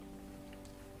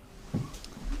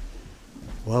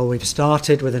Well, we've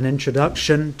started with an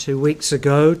introduction 2 weeks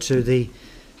ago to the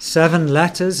 7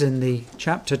 letters in the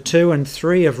chapter 2 and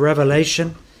 3 of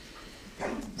Revelation.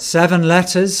 7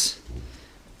 letters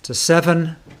to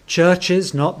 7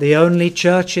 churches, not the only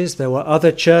churches. There were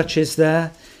other churches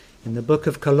there. In the book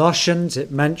of Colossians, it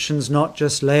mentions not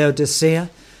just Laodicea,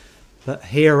 but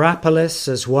Hierapolis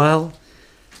as well.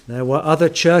 There were other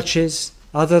churches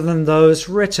other than those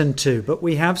written to, but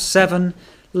we have 7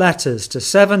 letters to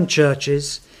 7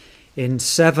 churches in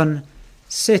 7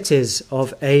 cities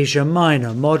of Asia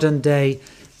Minor, modern-day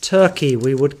Turkey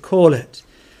we would call it.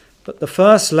 But the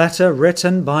first letter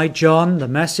written by John, the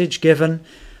message given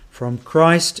from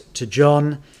Christ to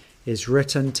John, is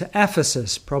written to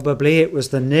Ephesus. Probably it was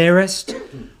the nearest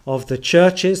of the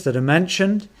churches that are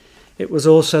mentioned. It was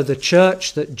also the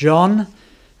church that John,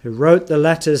 who wrote the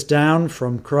letters down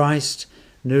from Christ,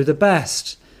 knew the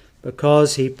best,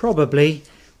 because he probably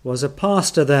was a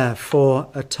pastor there for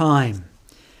a time.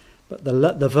 But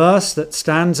the verse that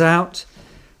stands out,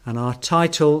 and our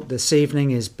title this evening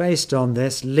is based on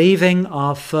this, leaving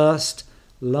our first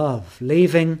love.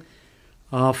 Leaving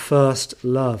our first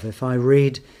love. If I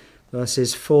read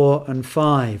verses 4 and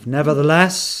 5.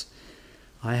 Nevertheless,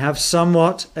 I have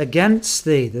somewhat against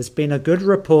thee. There's been a good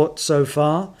report so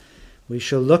far. We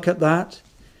shall look at that.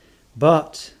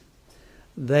 But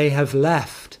they have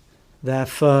left their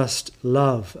first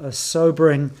love. A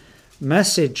sobering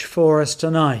message for us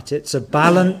tonight. It's a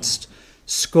balanced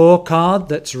scorecard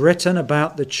that's written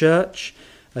about the church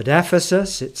at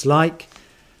Ephesus. It's like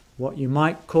what you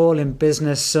might call in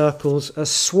business circles a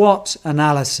SWOT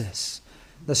analysis.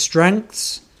 The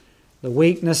strengths, the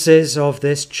weaknesses of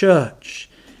this church.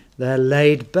 They're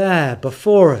laid bare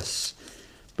before us.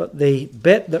 But the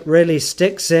bit that really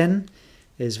sticks in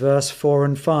is verse 4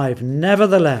 and 5.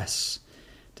 Nevertheless,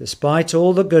 despite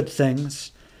all the good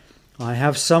things, I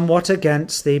have somewhat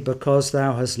against thee, because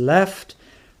thou hast left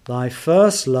thy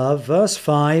first love. Verse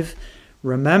 5,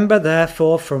 remember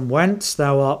therefore from whence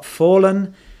thou art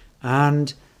fallen,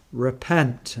 and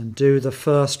repent, and do the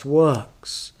first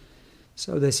works.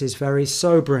 So this is very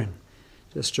sobering.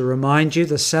 Just to remind you,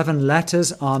 the 7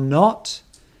 letters are not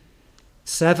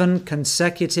 7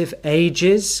 consecutive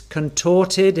ages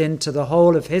contorted into the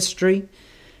whole of history.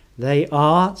 They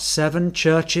are 7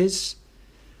 churches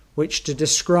which to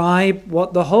describe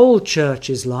what the whole church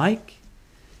is like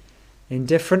in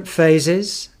different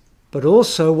phases, but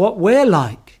also what we're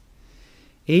like.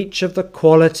 Each of the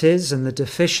qualities and the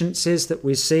deficiencies that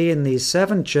we see in these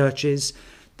 7 churches,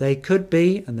 they could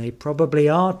be, and they probably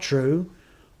are true,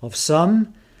 of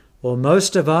some or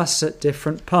most of us at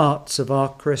different parts of our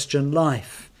Christian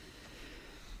life.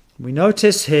 We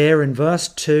notice here in verse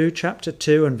 2, chapter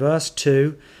 2 and verse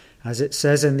 2, as it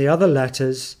says in the other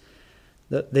letters,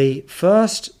 that the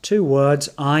first 2 words,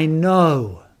 I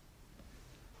know.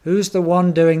 Who's the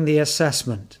one doing the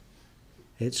assessment?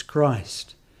 It's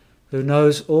Christ, who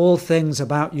knows all things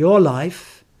about your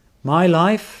life, my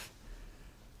life,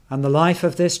 and the life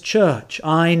of this church.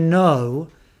 I know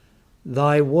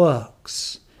thy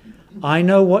works. I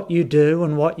know what you do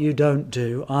and what you don't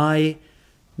do. I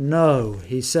know,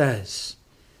 he says.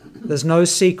 There's no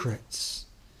secrets.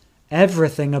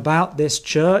 Everything about this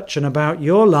church and about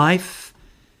your life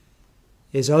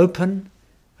is open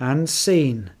and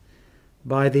seen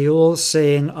by the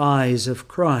all-seeing eyes of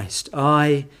Christ.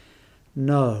 I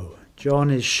know. John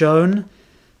is shown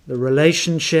the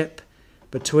relationship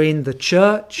between the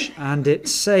church and its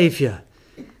Saviour,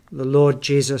 the Lord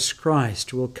Jesus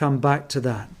Christ. We'll come back to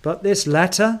that. But this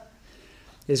letter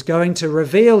is going to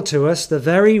reveal to us the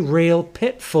very real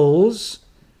pitfalls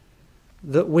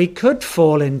that we could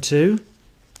fall into,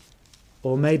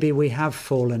 or maybe we have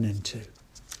fallen into.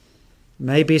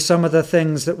 Maybe some of the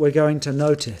things that we're going to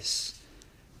notice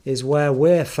is where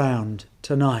we're found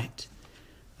tonight.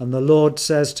 And the Lord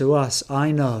says to us,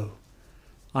 I know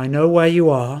where you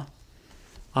are.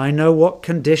 I know what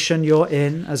condition you're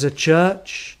in as a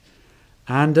church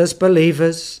and as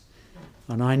believers.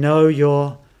 And I know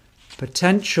your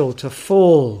potential to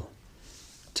fall,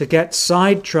 to get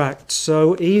sidetracked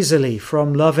so easily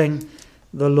from loving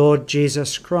the Lord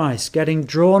Jesus Christ, getting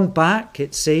drawn back,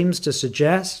 it seems to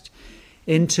suggest,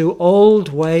 into old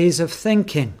ways of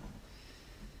thinking,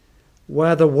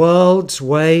 where the world's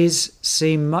ways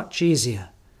seem much easier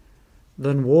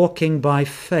than walking by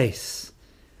faith.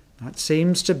 That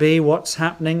seems to be what's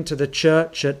happening to the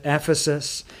church at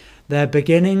Ephesus. They're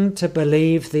beginning to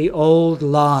believe the old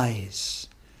lies,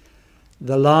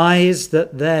 the lies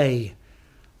that they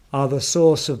are the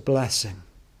source of blessing,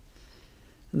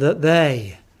 that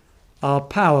they are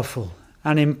powerful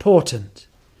and important,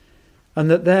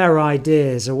 and that their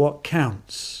ideas are what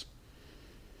counts.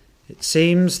 It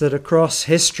seems that across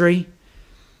history,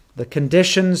 the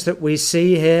conditions that we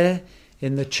see here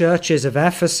in the churches of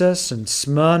Ephesus and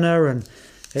Smyrna and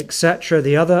etc.,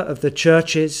 the other of the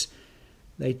churches,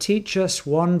 they teach us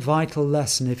one vital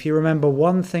lesson. If you remember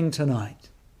one thing tonight,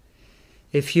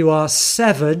 if you are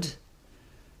severed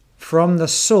from the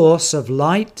source of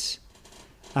light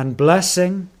and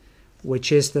blessing, which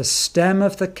is the stem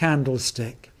of the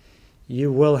candlestick,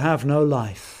 you will have no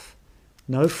life,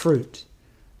 no fruit,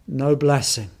 no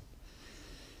blessing.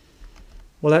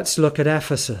 Well, let's look at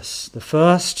Ephesus, the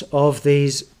first of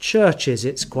these churches.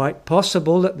 It's quite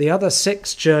possible that the other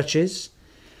 6 churches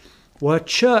were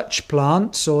church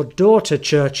plants or daughter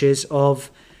churches of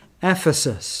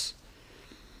Ephesus.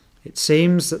 It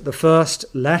seems that the first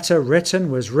letter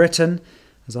was written,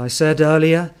 as I said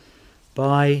earlier,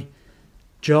 by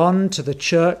John to the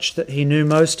church that he knew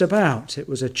most about. It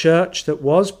was a church that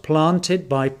was planted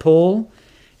by Paul.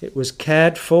 It was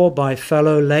cared for by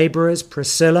fellow labourers,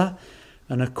 Priscilla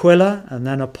and Aquila, and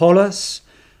then Apollos,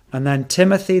 and then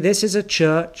Timothy. This is a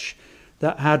church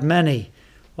that had many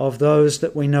of those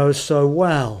that we know so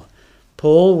well.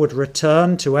 Paul would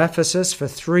return to Ephesus for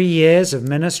 3 years of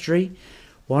ministry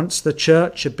once the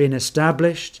church had been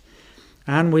established.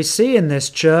 And we see in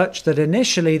this church that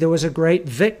initially there was a great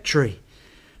victory,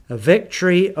 a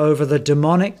victory over the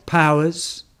demonic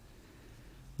powers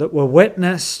that were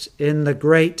witnessed in the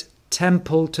great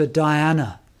temple to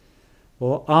Diana,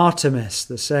 or Artemis,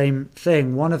 the same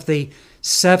thing, one of the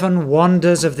 7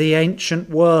 wonders of the ancient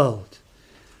world.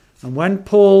 And when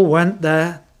Paul went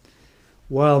there,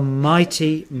 well,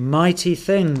 mighty, mighty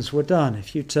things were done.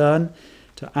 If you turn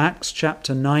to Acts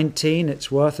chapter 19,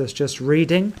 it's worth us just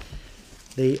reading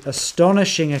the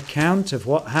astonishing account of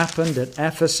what happened at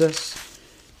Ephesus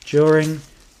during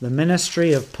the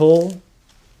ministry of Paul.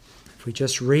 If we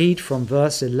just read from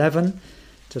verse 11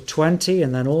 to 20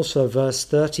 and then also verse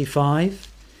 35.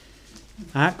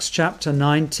 Acts chapter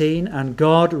 19, and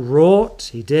God wrought,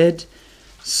 he did,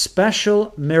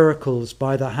 special miracles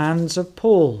by the hands of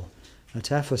Paul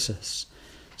at Ephesus,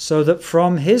 so that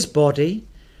from his body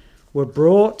were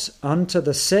brought unto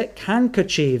the sick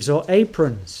handkerchiefs or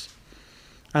aprons,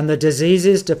 and the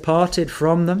diseases departed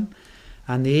from them,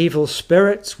 and the evil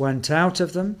spirits went out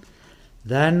of them.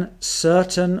 Then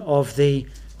certain of the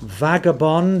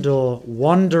vagabond or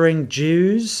wandering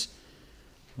Jews,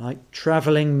 like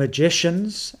travelling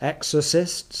magicians,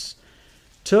 exorcists,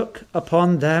 took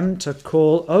upon them to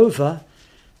call over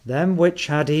them which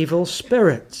had evil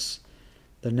spirits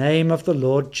the name of the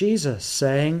Lord Jesus,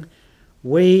 saying,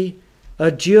 We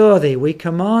adjure thee, we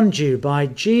command you by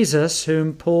Jesus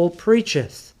whom Paul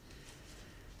preacheth.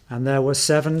 And there were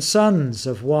 7 sons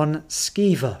of one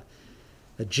Sceva,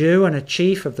 a Jew and a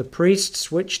chief of the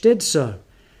priests, which did so.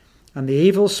 And the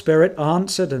evil spirit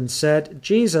answered and said,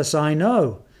 Jesus I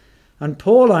know, and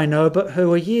Paul I know, but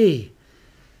who are ye?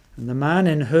 And the man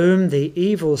in whom the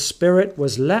evil spirit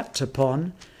was leapt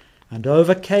upon, and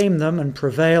overcame them, and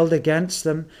prevailed against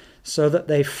them, so that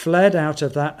they fled out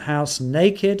of that house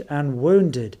naked and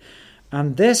wounded.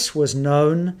 And this was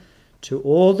known to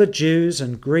all the Jews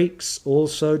and Greeks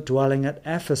also dwelling at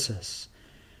Ephesus.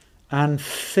 And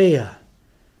fear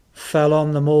fell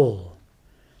on them all,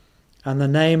 and the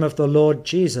name of the Lord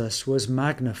Jesus was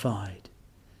magnified.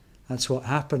 That's what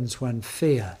happens when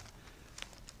fear,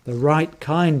 the right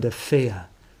kind of fear,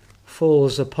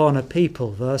 falls upon a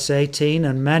people. Verse 18,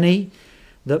 and many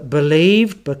that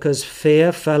believed, because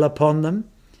fear fell upon them,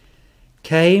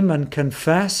 came and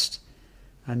confessed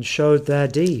and showed their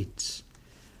deeds.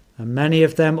 And many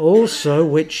of them also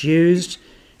which used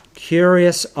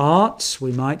curious arts,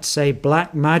 we might say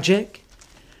black magic,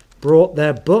 brought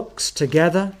their books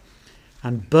together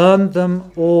and burned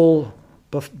them all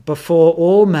before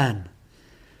all men.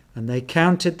 And they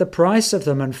counted the price of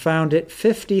them and found it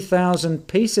 50,000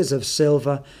 pieces of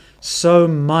silver. So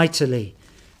mightily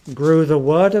grew the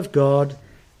word of God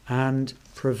and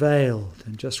prevailed.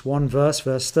 And just one verse,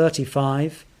 verse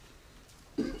 35,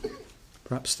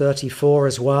 perhaps 34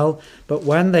 as well. But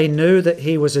when they knew that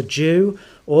he was a Jew,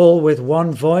 all with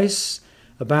one voice,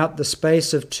 about the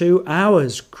space of 2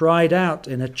 hours, cried out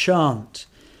in a chant,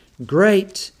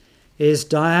 Great is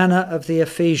Diana of the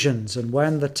Ephesians. And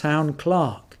when the town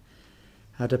clerk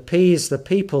had appeased the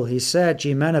people, he said,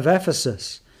 Ye men of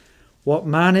Ephesus, what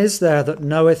man is there that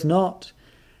knoweth not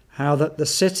how that the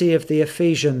city of the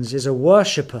Ephesians is a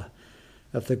worshipper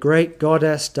of the great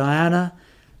goddess Diana,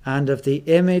 and of the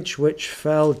image which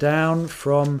fell down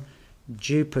from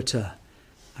Jupiter,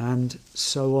 and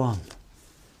so on.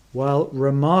 Well,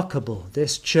 remarkable.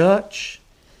 This church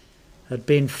had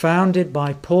been founded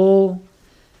by Paul,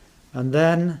 and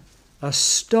then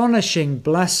astonishing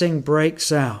blessing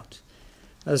breaks out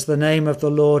as the name of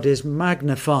the Lord is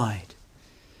magnified.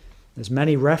 There's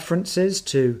many references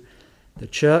to the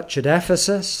church at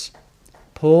Ephesus.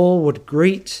 Paul would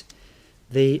greet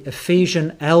the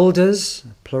Ephesian elders,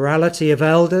 a plurality of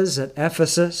elders at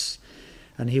Ephesus,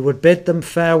 and he would bid them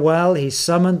farewell. He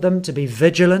summoned them to be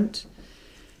vigilant.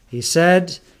 He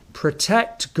said,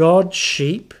 "Protect God's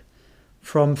sheep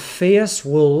from fierce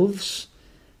wolves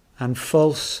and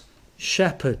false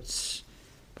shepherds."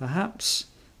 Perhaps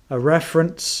a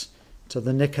reference to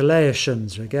the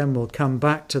Nicolaitans. Again, we'll come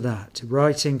back to that.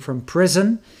 Writing from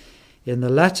prison in the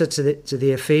letter to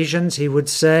the Ephesians, he would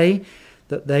say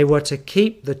that they were to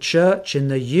keep the church in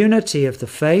the unity of the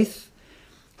faith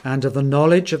and of the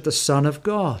knowledge of the Son of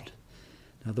God.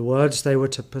 In other words, they were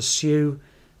to pursue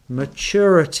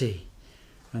maturity,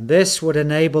 and this would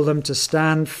enable them to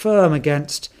stand firm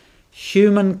against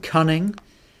human cunning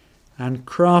and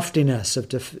craftiness of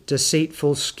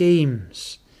deceitful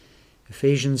schemes.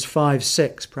 Ephesians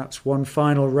 5:6, perhaps one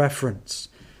final reference.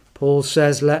 Paul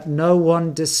says, "Let no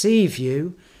one deceive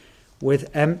you with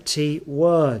empty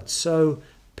words." So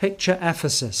picture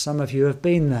Ephesus. Some of you have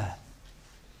been there.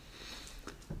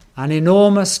 An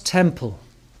enormous temple.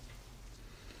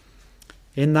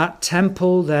 In that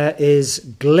temple there is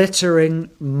glittering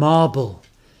marble.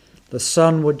 The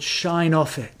sun would shine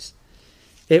off it.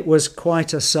 It was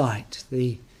quite a sight.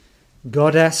 The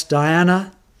goddess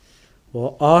Diana,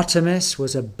 or Artemis,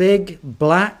 was a big,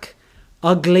 black,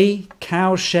 ugly,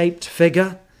 cow-shaped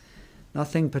figure.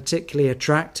 Nothing particularly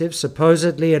attractive.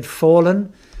 Supposedly had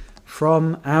fallen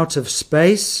from out of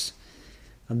space.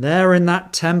 And there in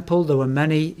that temple there were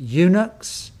many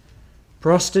eunuchs,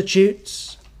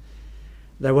 prostitutes.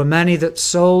 There were many that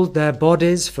sold their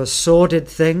bodies for sordid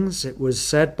things. It was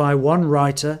said by one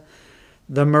writer,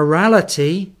 the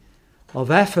morality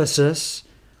of Ephesus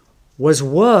was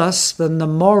worse than the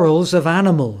morals of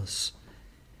animals.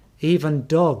 Even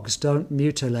dogs don't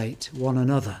mutilate one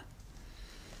another.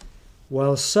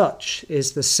 Well, such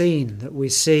is the scene that we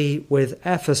see with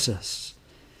Ephesus.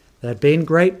 There had been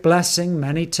great blessing,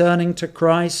 many turning to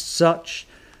Christ, such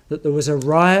that there was a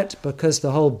riot because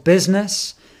the whole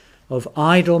business of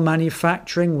idol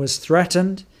manufacturing was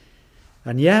threatened.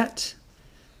 And yet,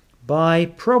 by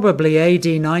probably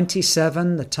AD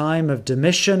 97, the time of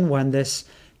Domitian, when this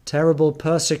terrible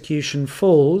persecution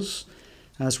falls,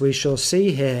 as we shall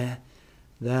see here,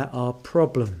 there are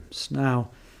problems. Now,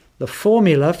 the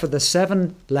formula for the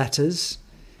 7 letters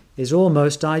is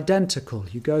almost identical.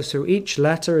 You go through each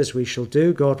letter, as we shall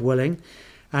do, God willing,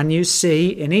 and you see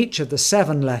in each of the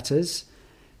 7 letters,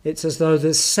 it's as though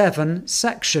there's 7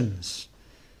 sections.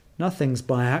 Nothing's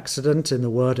by accident in the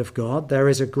Word of God. There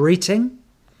is a greeting.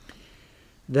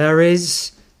 There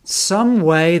is some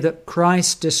way that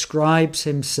Christ describes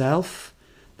himself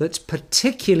that's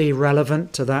particularly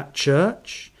relevant to that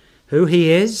church, who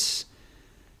he is,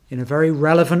 in a very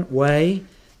relevant way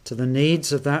to the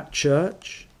needs of that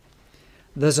church.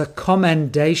 There's a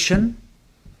commendation,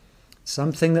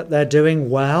 something that they're doing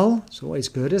well. It's always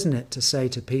good, isn't it, to say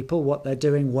to people what they're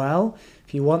doing well.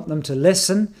 If you want them to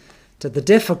listen to the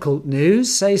difficult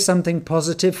news, say something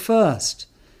positive first,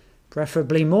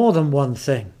 preferably more than one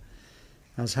thing,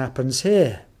 as happens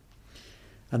here.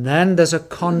 And then there's a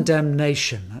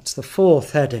condemnation. That's the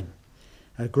 4th heading.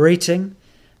 A greeting,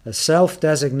 a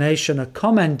self-designation, a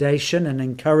commendation, an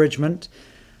encouragement,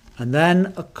 and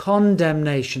then a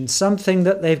condemnation, something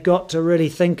that they've got to really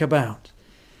think about.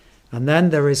 And then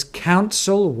there is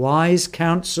counsel, wise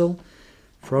counsel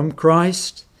from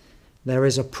Christ. There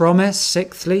is a promise,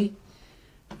 6thly,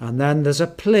 and then there's a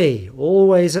plea,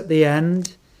 always at the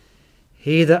end.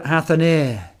 He that hath an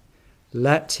ear,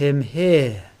 let him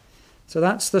hear. So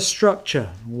that's the structure.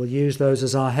 We'll use those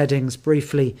as our headings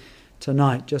briefly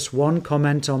tonight. Just one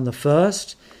comment on the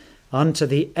first. Unto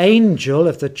the angel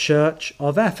of the church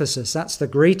of Ephesus. That's the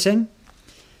greeting.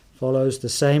 Follows the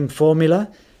same formula.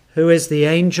 Who is the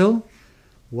angel?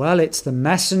 Well, it's the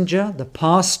messenger, the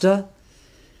pastor,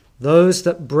 those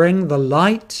that bring the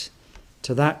light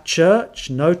to that church.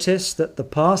 Notice that the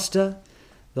pastor,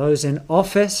 those in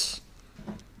office,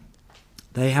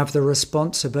 they have the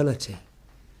responsibility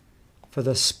for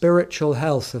the spiritual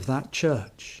health of that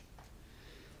church.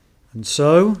 And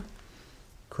so,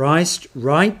 Christ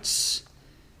writes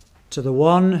to the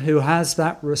one who has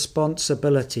that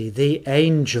responsibility, the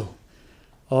angel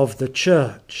of the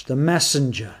church, the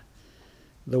messenger,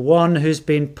 the one who's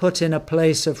been put in a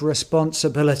place of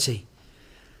responsibility.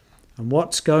 And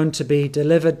what's going to be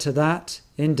delivered to that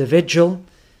individual?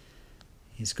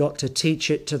 He's got to teach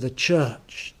it to the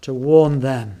church, to warn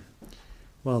them.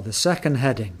 Well, the second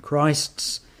heading,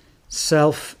 Christ's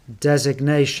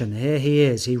self-designation. Here he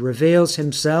is. He reveals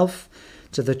himself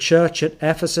to the church at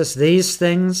Ephesus. These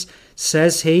things,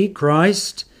 says he,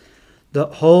 Christ,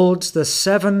 that holds the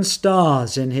 7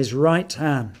 stars in his right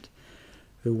hand,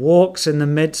 who walks in the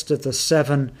midst of the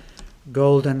 7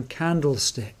 golden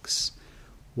candlesticks.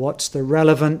 What's the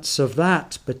relevance of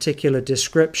that particular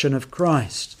description of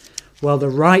Christ? Well, the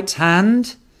right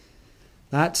hand,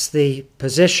 that's the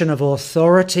position of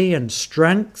authority and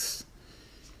strength.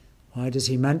 Why does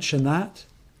he mention that?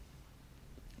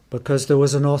 Because there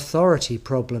was an authority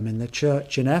problem in the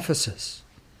church in Ephesus.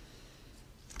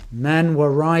 Men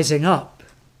were rising up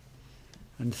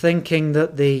and thinking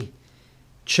that the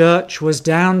church was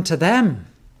down to them,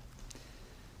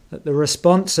 that the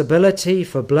responsibility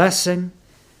for blessing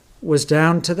was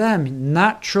down to them.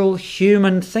 Natural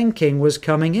human thinking was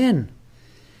coming in.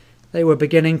 They were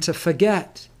beginning to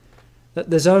forget that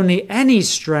there's only any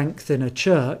strength in a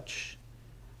church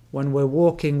when we're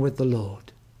walking with the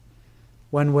Lord,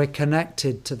 when we're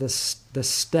connected to the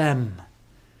stem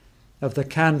of the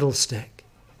candlestick.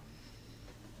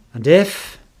 And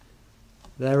if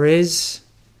there is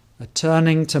a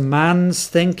turning to man's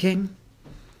thinking,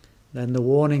 then the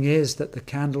warning is that the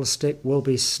candlestick will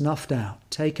be snuffed out,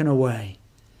 taken away.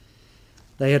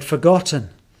 They had forgotten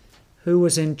who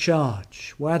was in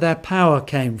charge, where their power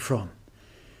came from,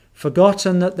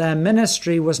 forgotten that their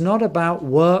ministry was not about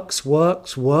works,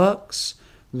 rotas.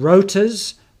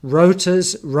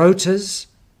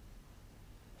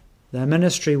 Their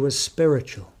ministry was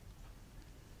spiritual.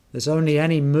 There's only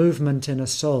any movement in a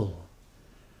soul,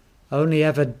 only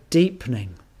ever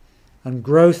deepening and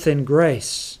growth in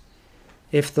grace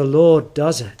if the Lord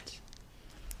does it.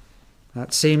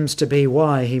 That seems to be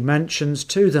why he mentions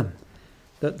to them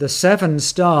that the 7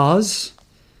 stars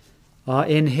are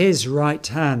in his right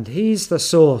hand. He's the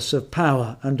source of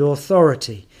power and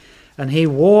authority, and he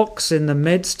walks in the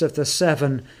midst of the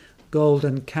 7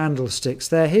 golden candlesticks.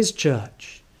 They're his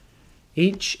church,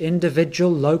 each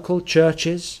individual local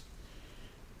churches,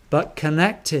 but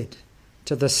connected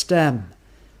to the stem,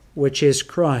 which is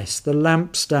Christ, the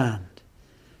lampstand.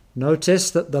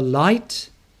 Notice that the light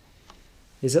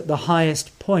is at the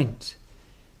highest point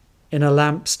in a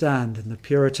lampstand, and the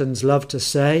Puritans love to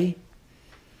say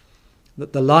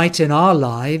that the light in our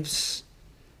lives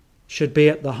should be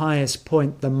at the highest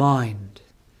point, the mind,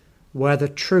 where the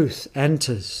truth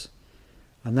enters,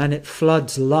 and then it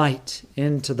floods light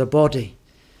into the body,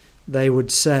 they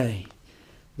would say.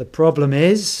 The problem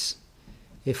is,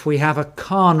 if we have a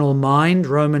carnal mind,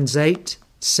 Romans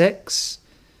 8:6,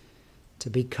 to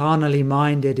be carnally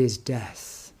minded is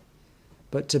death,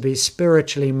 but to be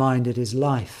spiritually minded is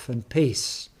life and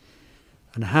peace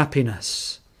and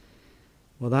happiness.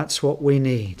 Well, that's what we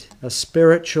need, a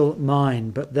spiritual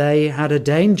mind. But they had a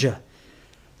danger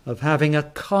of having a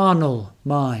carnal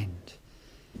mind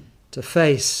to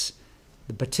face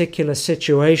the particular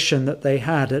situation that they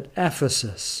had at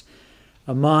Ephesus,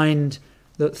 a mind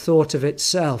that thought of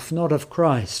itself, not of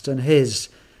Christ and his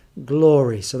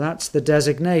glory. So that's the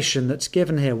designation that's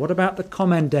given here. What about the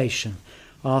commendation?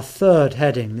 Our third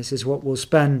heading. This is what we'll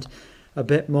spend a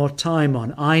bit more time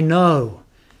on. I know,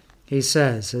 he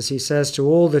says, as he says to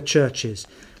all the churches.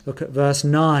 Look at verse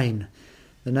 9.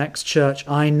 The next church,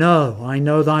 I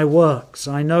know thy works,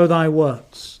 I know thy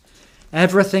works.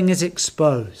 Everything is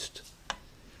exposed.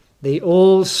 The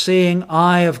all-seeing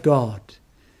eye of God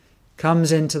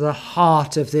comes into the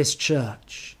heart of this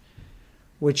church,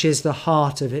 which is the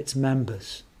heart of its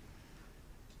members.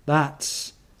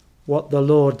 That's what the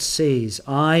Lord sees.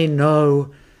 I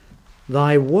know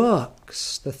thy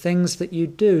works, the things that you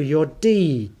do, your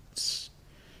deeds.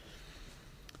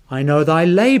 I know thy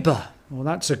labour. Well,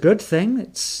 that's a good thing.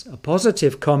 It's a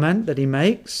positive comment that he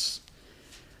makes.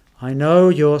 I know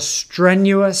your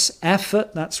strenuous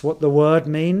effort. That's what the word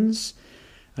means.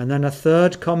 And then a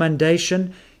third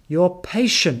commendation, your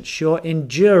patience, your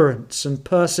endurance and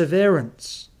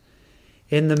perseverance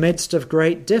in the midst of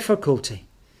great difficulty.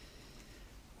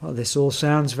 Well, this all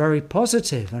sounds very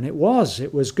positive, and it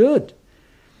was good.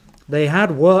 They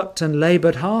had worked and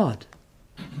laboured hard.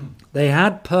 They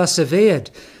had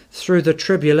persevered through the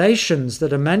tribulations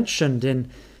that are mentioned in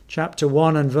chapter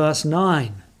 1 and verse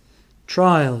 9.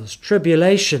 Trials,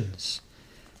 tribulations,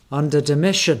 under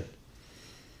Domitian.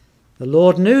 The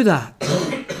Lord knew that.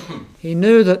 He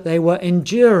knew that they were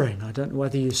enduring. I don't know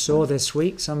whether you saw this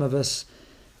week, some of us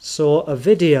saw a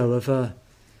video of a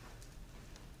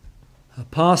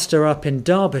pastor up in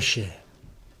Derbyshire.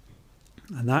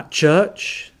 And that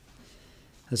church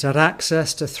has had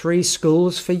access to 3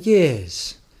 schools for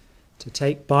years to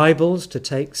take Bibles, to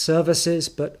take services,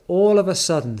 but all of a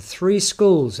sudden 3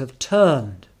 schools have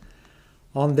turned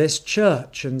on this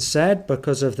church and said,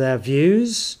 because of their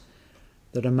views,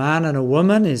 that a man and a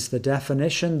woman is the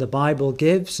definition the Bible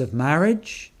gives of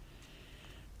marriage,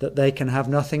 that they can have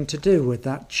nothing to do with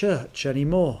that church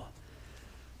anymore.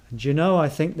 And you know, I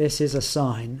think this is a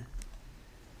sign,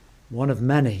 one of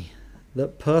many,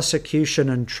 that persecution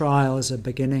and trials are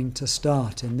beginning to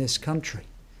start in this country.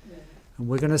 And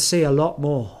we're going to see a lot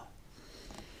more.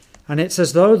 And it's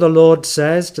as though the Lord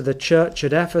says to the church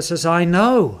at Ephesus, I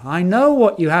know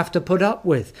what you have to put up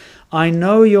with. I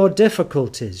know your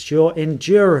difficulties, your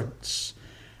endurance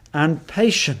and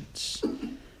patience.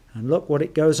 And look what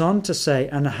it goes on to say,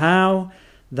 and how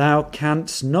thou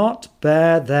canst not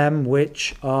bear them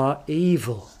which are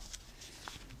evil.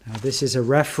 Now this is a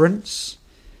reference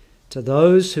to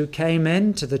those who came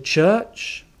into the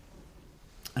church,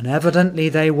 and evidently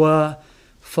they were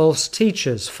false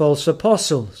teachers, false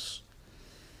apostles.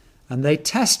 And they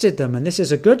tested them, and this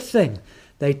is a good thing.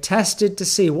 They tested to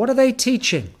see, what are they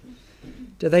teaching?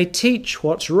 Do they teach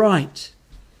what's right?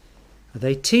 Are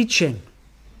they teaching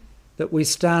that we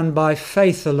stand by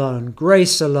faith alone,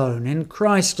 grace alone, in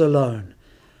Christ alone,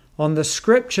 on the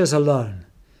Scriptures alone,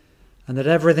 and that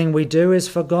everything we do is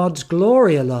for God's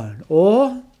glory alone?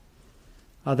 Or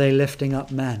are they lifting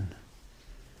up men?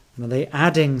 And are they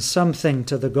adding something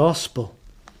to the gospel?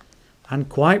 And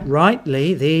quite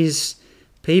rightly, these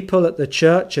people at the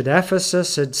church at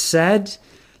Ephesus had said,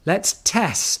 let's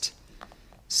test.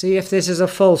 See if this is a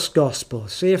false gospel.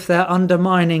 See if they're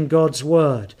undermining God's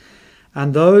word.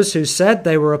 And those who said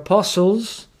they were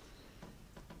apostles,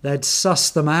 they'd suss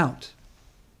them out.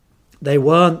 They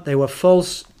weren't. They were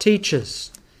false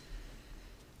teachers.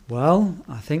 Well,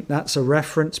 I think that's a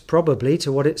reference probably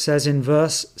to what it says in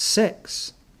verse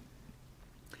 6.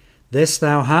 This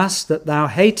thou hast, that thou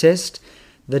hatest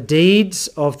the deeds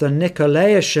of the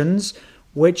Nicolaitans,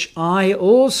 which I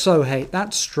also hate.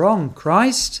 That's strong.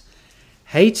 Christ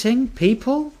hating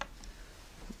people?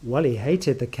 Well, he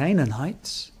hated the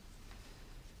Canaanites.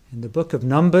 In the book of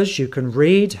Numbers, you can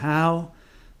read how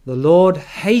the Lord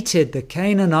hated the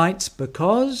Canaanites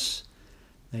because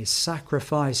they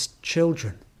sacrificed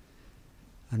children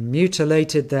and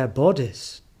mutilated their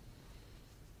bodies.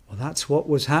 Well, that's what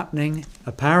was happening,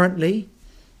 apparently,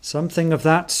 something of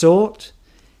that sort.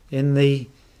 In the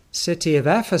city of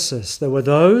Ephesus, there were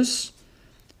those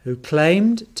who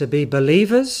claimed to be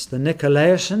believers, the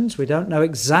Nicolaitans. We don't know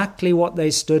exactly what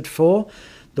they stood for.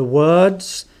 The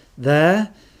words there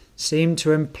seem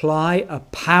to imply a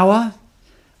power,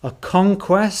 a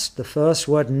conquest, the first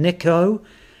word Nico,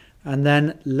 and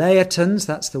then laitans,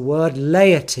 that's the word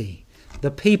laity,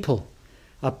 the people,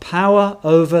 a power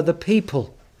over the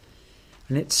people.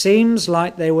 And it seems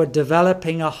like they were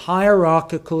developing a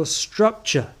hierarchical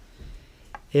structure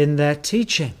in their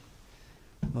teaching.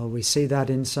 Well, we see that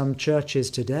in some churches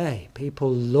today,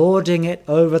 people lording it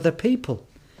over the people.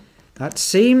 That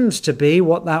seems to be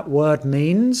what that word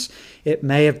means. It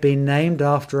may have been named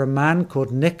after a man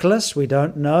called Nicholas, we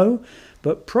don't know,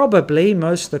 but probably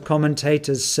most of the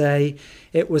commentators say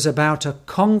it was about a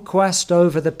conquest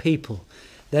over the people.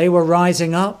 They were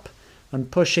rising up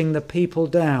and pushing the people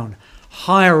down.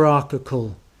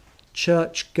 Hierarchical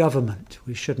church government.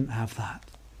 We shouldn't have that.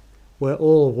 We're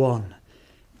all one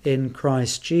in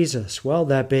Christ Jesus. Well,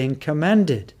 they're being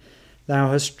commended.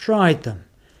 Thou hast tried them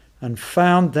and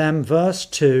found them, verse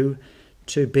 2,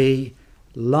 to be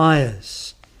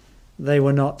liars. They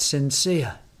were not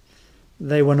sincere.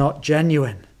 They were not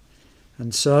genuine.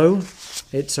 And so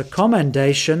it's a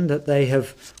commendation that they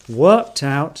have worked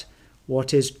out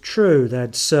what is true.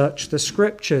 They'd searched the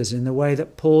Scriptures in the way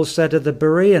that Paul said of the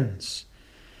Bereans.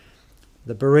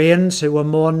 The Bereans who were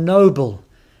more noble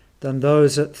than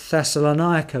those at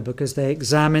Thessalonica because they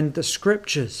examined the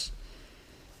Scriptures.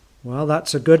 Well,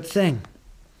 that's a good thing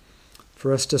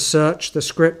for us to search the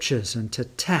Scriptures and to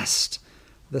test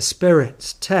the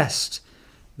spirits, test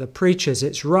the preachers.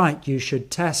 It's right, you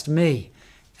should test me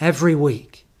every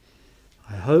week.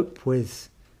 I hope with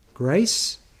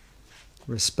grace,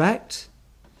 respect,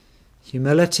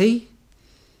 humility,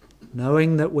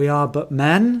 knowing that we are but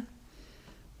men.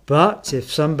 But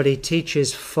if somebody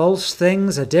teaches false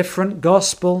things, a different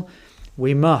gospel,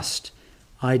 we must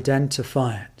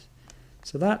identify it.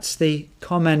 So that's the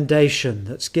commendation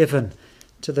that's given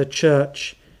to the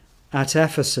church at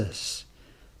Ephesus.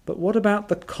 But what about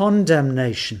the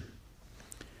condemnation?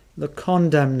 The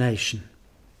condemnation.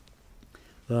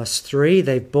 Verse 3,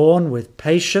 they've borne with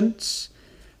patience.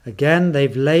 Again,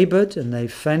 they've laboured and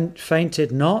they've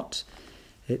fainted not.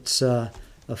 It's a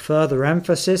further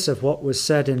emphasis of what was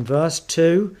said in verse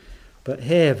 2. But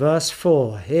here, verse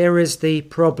 4, here is the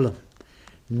problem.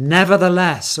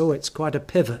 Nevertheless, it's quite a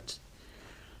pivot.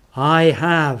 I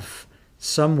have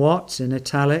somewhat, in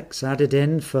italics, added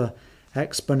in for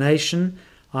explanation.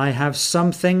 I have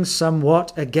something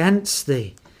somewhat against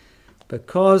thee,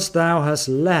 because thou hast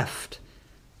left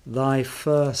thy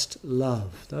first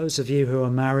love. Those of you who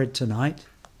are married tonight,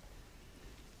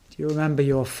 do you remember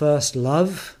your first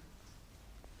love?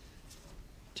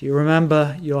 Do you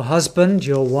remember your husband,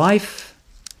 your wife?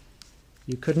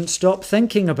 You couldn't stop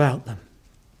thinking about them.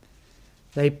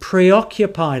 They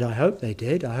preoccupied, I hope they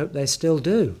did, I hope they still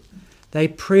do. They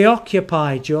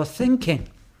preoccupied your thinking.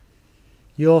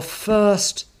 Your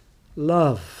first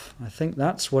love. I think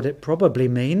that's what it probably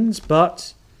means,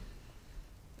 but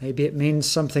maybe it means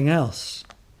something else.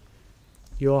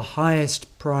 Your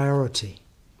highest priority.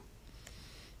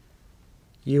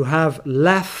 You have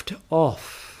left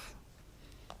off.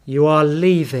 You are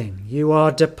leaving. You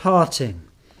are departing.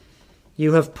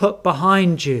 You have put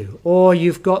behind you, or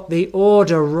you've got the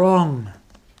order wrong.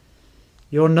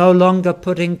 You're no longer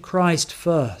putting Christ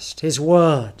first, his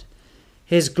word,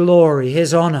 his glory,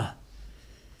 his honour.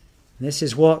 This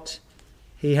is what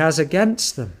he has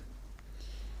against them.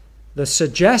 The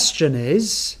suggestion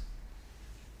is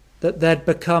that they'd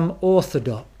become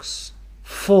orthodox,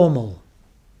 formal,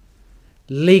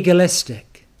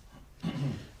 legalistic.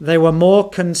 They were more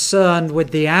concerned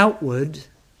with the outward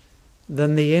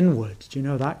than the inward. Do you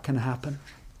know that can happen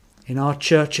in our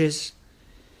churches?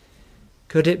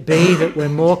 Could it be that we're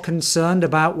more concerned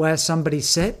about where somebody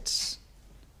sits,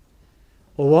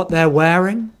 or what they're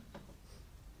wearing,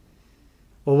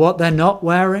 or what they're not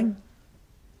wearing,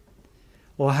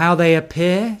 or how they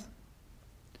appear?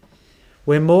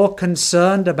 We're more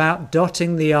concerned about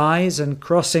dotting the I's and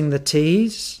crossing the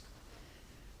T's,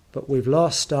 but we've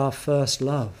lost our first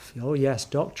love. Oh yes,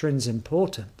 doctrine's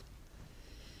important.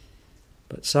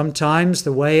 But sometimes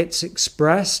the way it's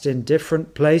expressed in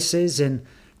different places, in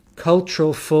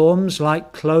cultural forms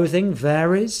like clothing,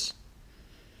 varies.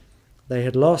 They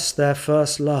had lost their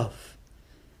first love.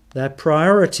 Their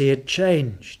priority had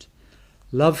changed.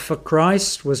 Love for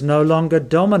Christ was no longer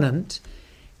dominant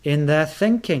in their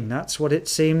thinking. That's what it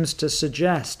seems to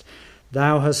suggest.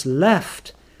 Thou hast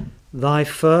left thy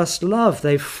first love.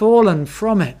 They've fallen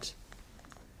from it.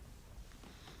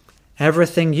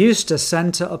 Everything used to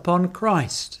centre upon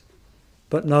Christ,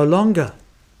 but no longer.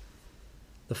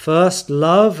 The first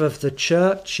love of the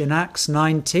church in Acts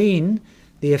 19,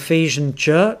 the Ephesian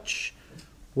church,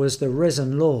 was the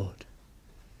risen Lord.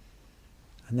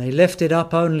 And they lifted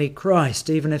up only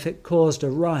Christ, even if it caused a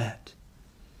riot.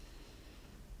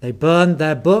 They burned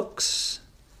their books.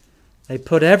 They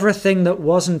put everything that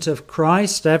wasn't of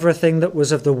Christ, everything that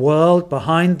was of the world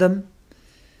behind them.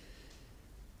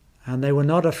 And they were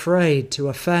not afraid to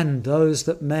offend those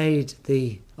that made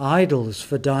the idols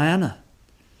for Diana.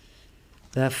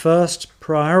 Their first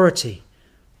priority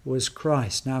was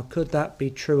Christ. Now, could that be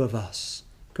true of us?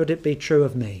 Could it be true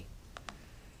of me?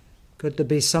 Could there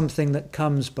be something that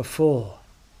comes before?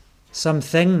 Some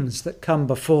things that come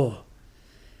before?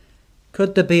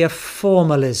 Could there be a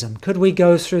formalism? Could we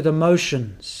go through the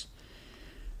motions?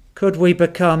 Could we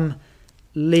become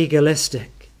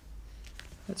legalistic?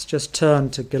 Let's just turn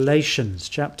to Galatians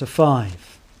chapter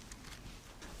 5.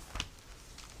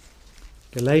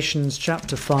 Galatians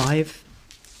chapter 5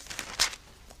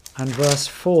 and verse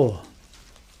 4.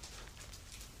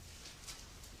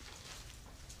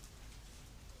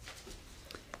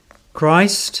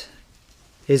 Christ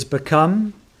is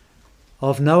become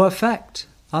of no effect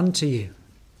unto you.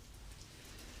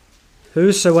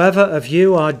 Whosoever of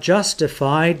you are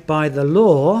justified by the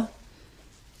law,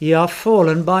 ye are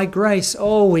fallen by grace.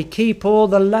 Oh, we keep all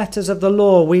the letters of the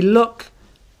law. We look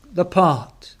the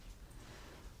part.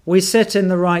 We sit in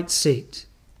the right seat.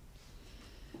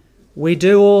 We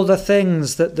do all the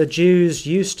things that the Jews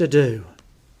used to do.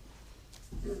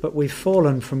 But we've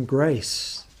fallen from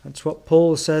grace. That's what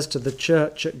Paul says to the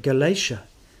church at Galatia.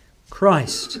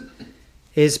 Christ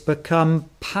is become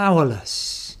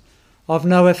powerless, of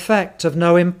no effect, of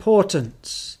no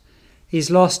importance.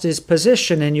 He's lost his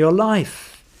position in your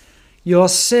life. Your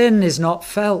sin is not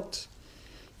felt.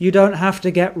 You don't have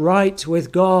to get right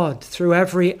with God through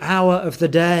every hour of the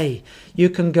day. You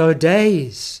can go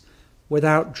days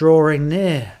without drawing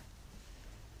near.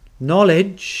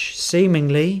 Knowledge,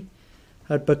 seemingly,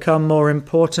 had become more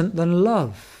important than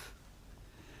love.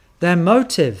 Their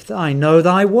motive, I know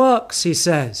thy works, he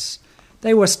says.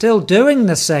 They were still doing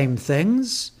the same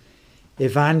things.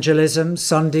 Evangelism,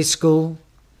 Sunday school.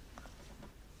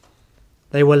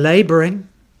 They were labouring,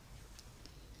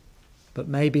 but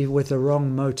maybe with the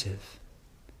wrong motive.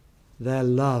 Their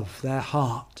love, their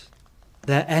heart,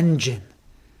 their engine,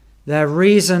 their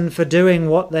reason for doing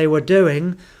what they were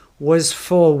doing was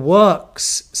for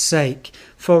works' sake,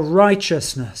 for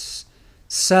righteousness,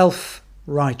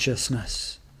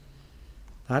 self-righteousness.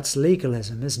 That's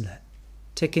legalism, isn't it?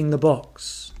 Ticking the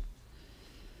box.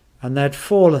 And they'd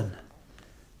fallen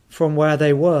from where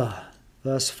they were.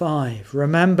 Verse 5,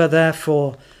 remember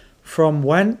therefore from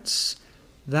whence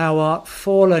thou art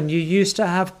fallen. You used to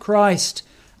have Christ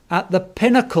at the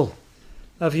pinnacle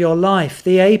of your life,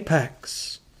 the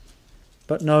apex,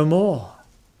 but no more.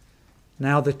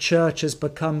 Now the church has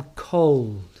become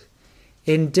cold,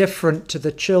 indifferent to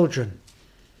the children,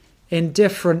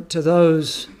 indifferent to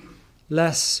those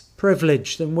less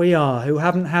privileged than we are, who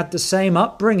haven't had the same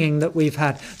upbringing that we've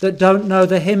had, that don't know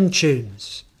the hymn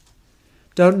tunes,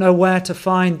 don't know where to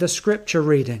find the scripture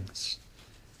readings,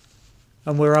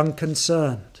 and we're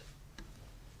unconcerned.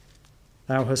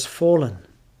 Thou hast fallen.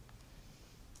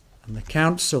 And the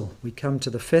counsel, we come to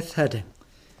the fifth heading.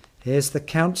 Here's the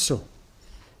counsel.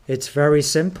 It's very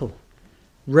simple.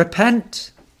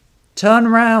 Repent. Turn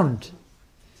round.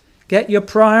 Get your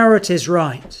priorities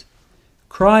right.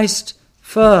 Christ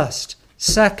first,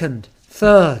 second,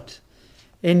 third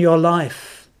in your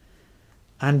life.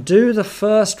 And do the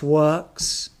first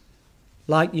works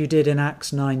like you did in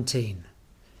Acts 19.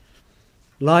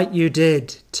 Like you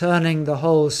did turning the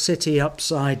whole city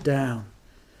upside down.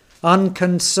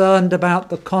 Unconcerned about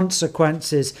the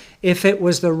consequences if it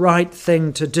was the right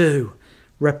thing to do.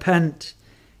 Repent.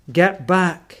 Get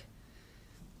back.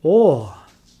 Or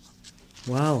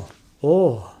I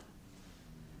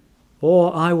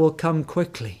will come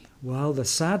quickly. Well, the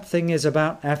sad thing is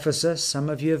about Ephesus, some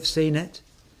of you have seen it.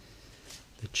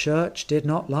 The church did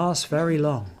not last very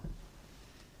long.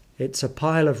 It's a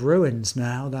pile of ruins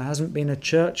now. There hasn't been a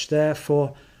church there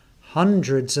for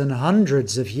hundreds and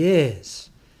hundreds of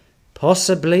years.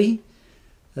 Possibly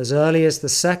as early as the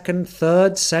 2nd,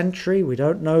 3rd century, we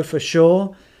don't know for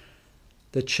sure,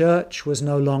 the church was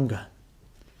no longer.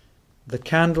 The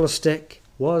candlestick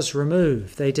was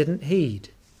removed. They didn't heed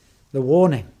the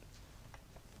warning.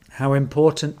 How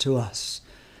important to us.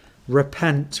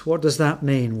 Repent. What does that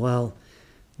mean? Well,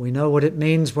 we know what it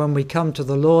means when we come to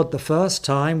the Lord the first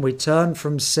time. We turn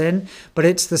from sin, but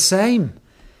it's the same.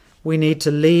 We need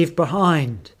to leave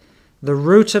behind the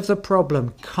root of the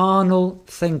problem, carnal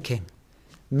thinking.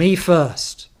 Me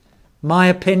first. My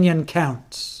opinion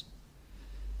counts.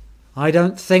 I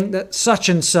don't think that such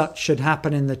and such should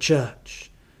happen in the church.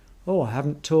 Oh, I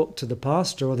haven't talked to the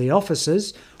pastor or the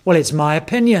officers. Well, it's my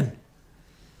opinion.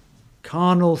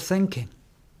 Carnal thinking.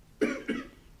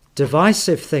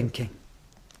 Divisive thinking.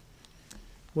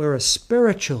 We're a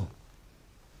spiritual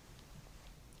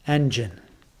engine.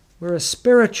 We're a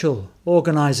spiritual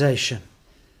organization.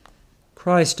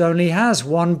 Christ only has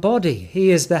one body. He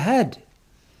is the head.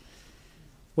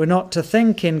 We're not to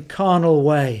think in carnal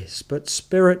ways, but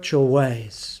spiritual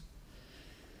ways.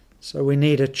 So we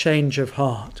need a change of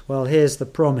heart. Well, here's the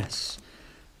promise.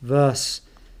 Verse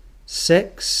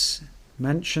 6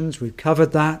 mentions, we've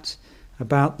covered that,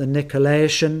 about the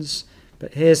Nicolaitans,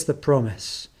 but here's the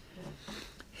promise.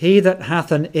 He that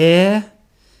hath an ear,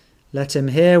 let him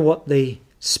hear what the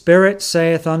Spirit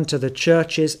saith unto the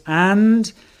churches,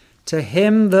 and to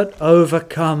him that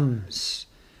overcomes.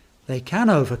 They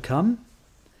can overcome.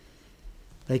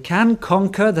 They can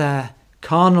conquer their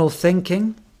carnal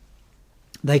thinking.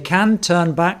 They can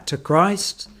turn back to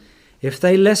Christ if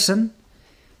they listen,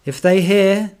 if they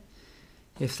hear,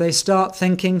 if they start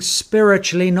thinking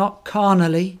spiritually, not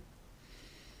carnally.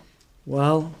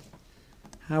 Well,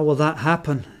 how will that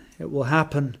happen? It will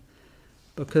happen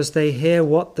because they hear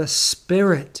what the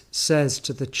Spirit says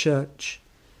to the church.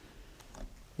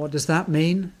 What does that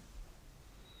mean?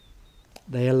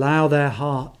 They allow their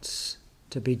hearts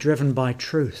to be driven by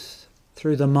truth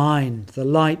through the mind, the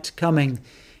light coming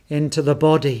into the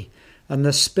body and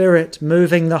the Spirit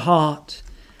moving the heart,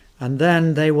 and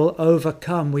then they will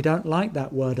overcome. We don't like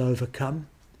that word overcome.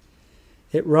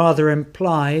 It rather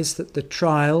implies that the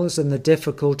trials and the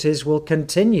difficulties will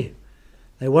continue.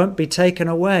 They won't be taken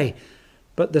away.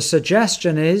 But the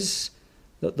suggestion is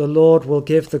that the Lord will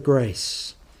give the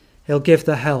grace. He'll give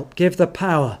the help, give the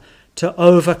power to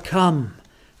overcome.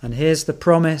 And here's the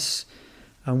promise,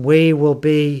 and we will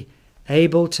be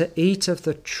able to eat of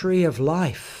the tree of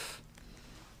life.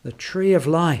 The tree of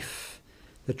life.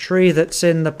 The tree that's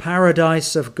in the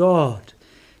paradise of God.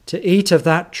 To eat of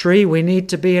that tree, we need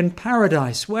to be in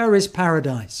paradise. Where is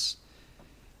paradise?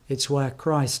 It's where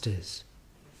Christ is.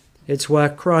 It's where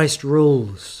Christ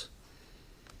rules.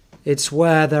 It's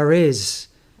where there is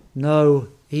no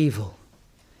evil.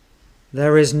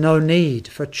 There is no need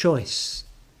for choice,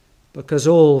 because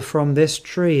all from this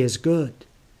tree is good.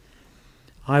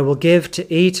 I will give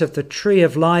to eat of the tree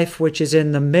of life which is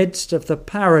in the midst of the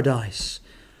paradise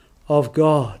of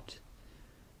God.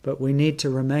 But we need to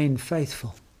remain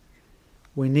faithful.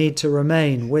 We need to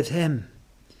remain with him.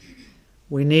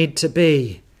 We need to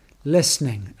be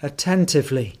listening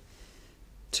attentively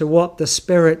to what the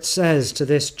Spirit says to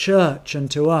this church and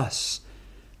to us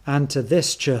and to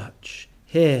this church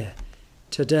here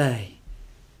today.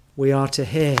 We are to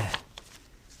hear.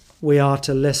 We are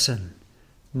to listen.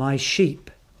 My sheep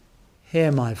hear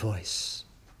my voice.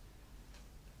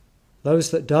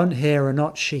 Those that don't hear are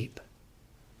not sheep.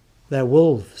 They're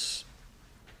wolves.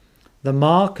 The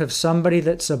mark of somebody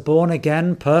that's a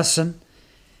born-again person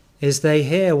is they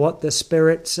hear what the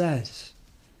Spirit says.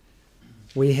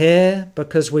 We hear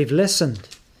because we've listened,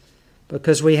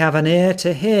 because we have an ear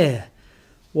to hear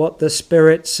what the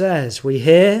Spirit says. We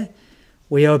hear,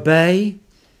 we obey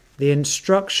the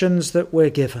instructions that we're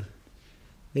given.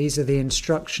 These are the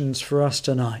instructions for us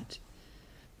tonight.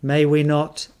 May we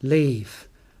not leave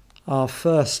our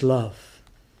first love.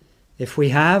 If we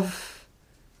have,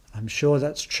 I'm sure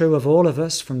that's true of all of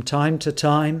us from time to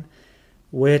time,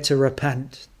 we're to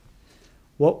repent.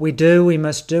 What we do, we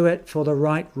must do it for the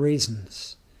right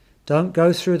reasons. Don't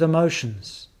go through the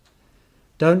motions.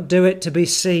 Don't do it to be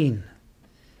seen.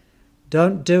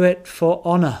 Don't do it for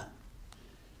honour.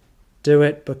 Do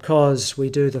it because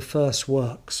we do the first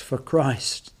works for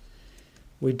Christ.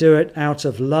 We do it out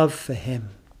of love for him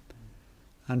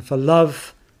and for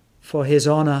love for his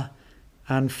honour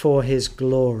and for his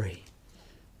glory.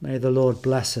 May the Lord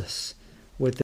bless us